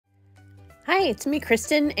Hi, it's me,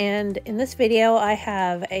 Kristen, and in this video I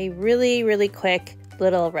have a really quick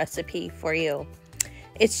little recipe for you.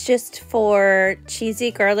 It's just for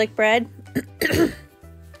cheesy garlic bread.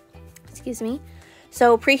 Excuse me.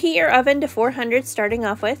 So preheat your oven to 400 starting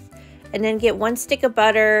off with, and then get 1 stick of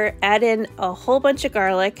butter, add in a whole bunch of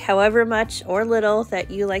garlic, however much or little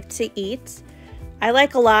that you like to eat. I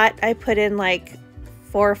like a lot. I put in like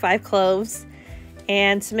 4 or 5 cloves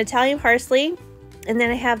and some Italian parsley. And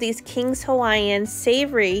then I have these Kings Hawaiian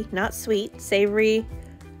savory, not sweet, savory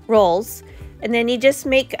rolls. And then you just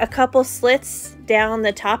make a couple slits down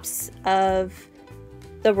the tops of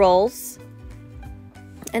the rolls.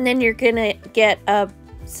 And then you're gonna get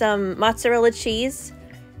some mozzarella cheese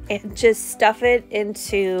and just stuff it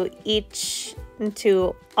into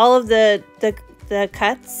all of the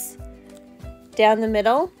cuts down the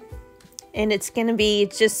middle. And it's gonna be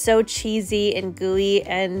just so cheesy and gooey,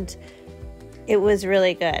 and it was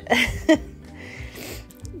really good.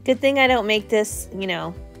 Good thing I don't make this,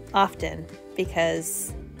 often,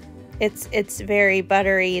 because it's very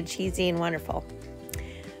buttery and cheesy and wonderful.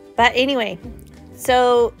 But anyway,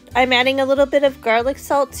 so I'm adding a little bit of garlic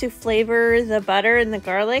salt to flavor the butter and the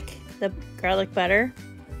garlic butter.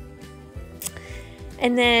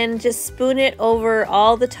 And then just spoon it over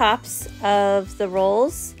all the tops of the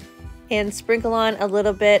rolls and sprinkle on a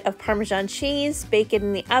little bit of Parmesan cheese. Bake it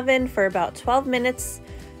in the oven for about 12 minutes.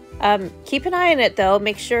 Keep an eye on it though.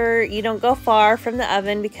 Make sure you don't go far from the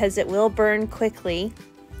oven because it will burn quickly.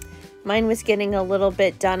 Mine was getting a little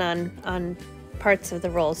bit done on parts of the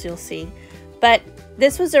rolls, you'll see. But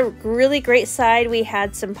this was a really great side. We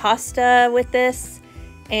had some pasta with this,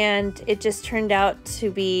 and it just turned out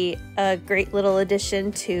to be a great little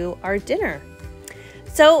addition to our dinner.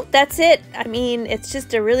 So that's it. I mean, it's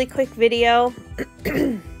just a really quick video.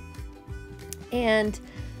 And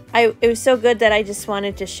it was so good that I just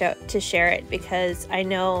wanted to share it, because I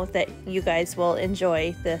know that you guys will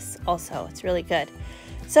enjoy this also. It's really good.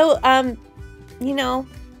 So,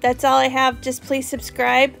 that's all I have. Just please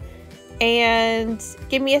subscribe and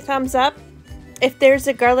give me a thumbs up. If there's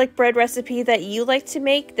a garlic bread recipe that you like to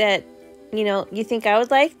make that, you think I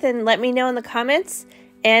would like, then let me know in the comments,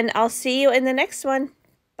 and I'll see you in the next one.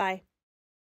 Bye.